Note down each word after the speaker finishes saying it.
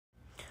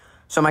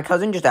So my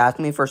cousin just asked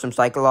me for some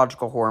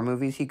psychological horror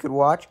movies he could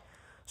watch.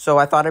 So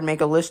I thought I'd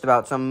make a list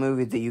about some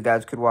movies that you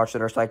guys could watch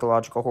that are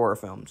psychological horror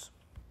films.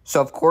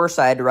 So of course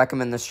I had to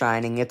recommend The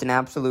Shining. It's an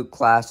absolute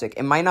classic.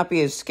 It might not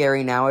be as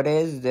scary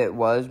nowadays as it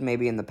was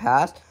maybe in the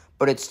past,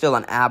 but it's still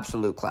an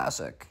absolute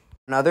classic.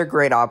 Another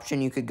great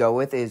option you could go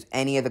with is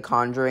any of the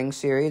Conjuring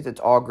series.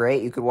 It's all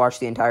great. You could watch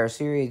the entire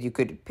series. You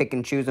could pick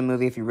and choose a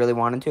movie if you really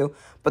wanted to,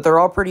 but they're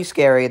all pretty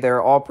scary.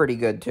 They're all pretty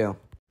good too.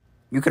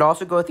 You could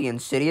also go with the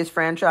Insidious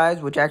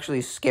franchise, which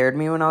actually scared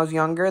me when I was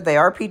younger. They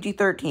are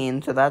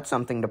PG-13, so that's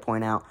something to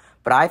point out.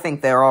 But I think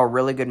they're all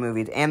really good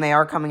movies, and they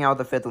are coming out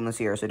with the fifth one this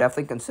year, so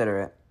definitely consider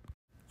it.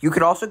 You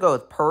could also go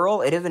with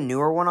Pearl. It is a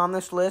newer one on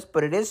this list,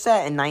 but it is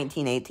set in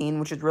 1918,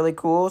 which is really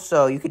cool,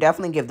 so you could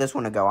definitely give this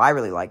one a go. I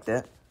really liked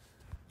it.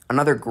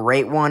 Another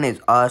great one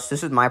is Us.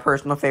 This is my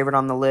personal favorite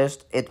on the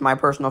list. It's my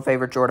personal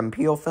favorite Jordan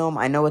Peele film.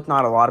 I know it's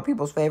not a lot of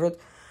people's favorites,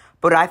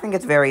 but I think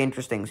it's very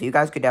interesting, so you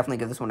guys could definitely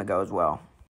give this one a go as well.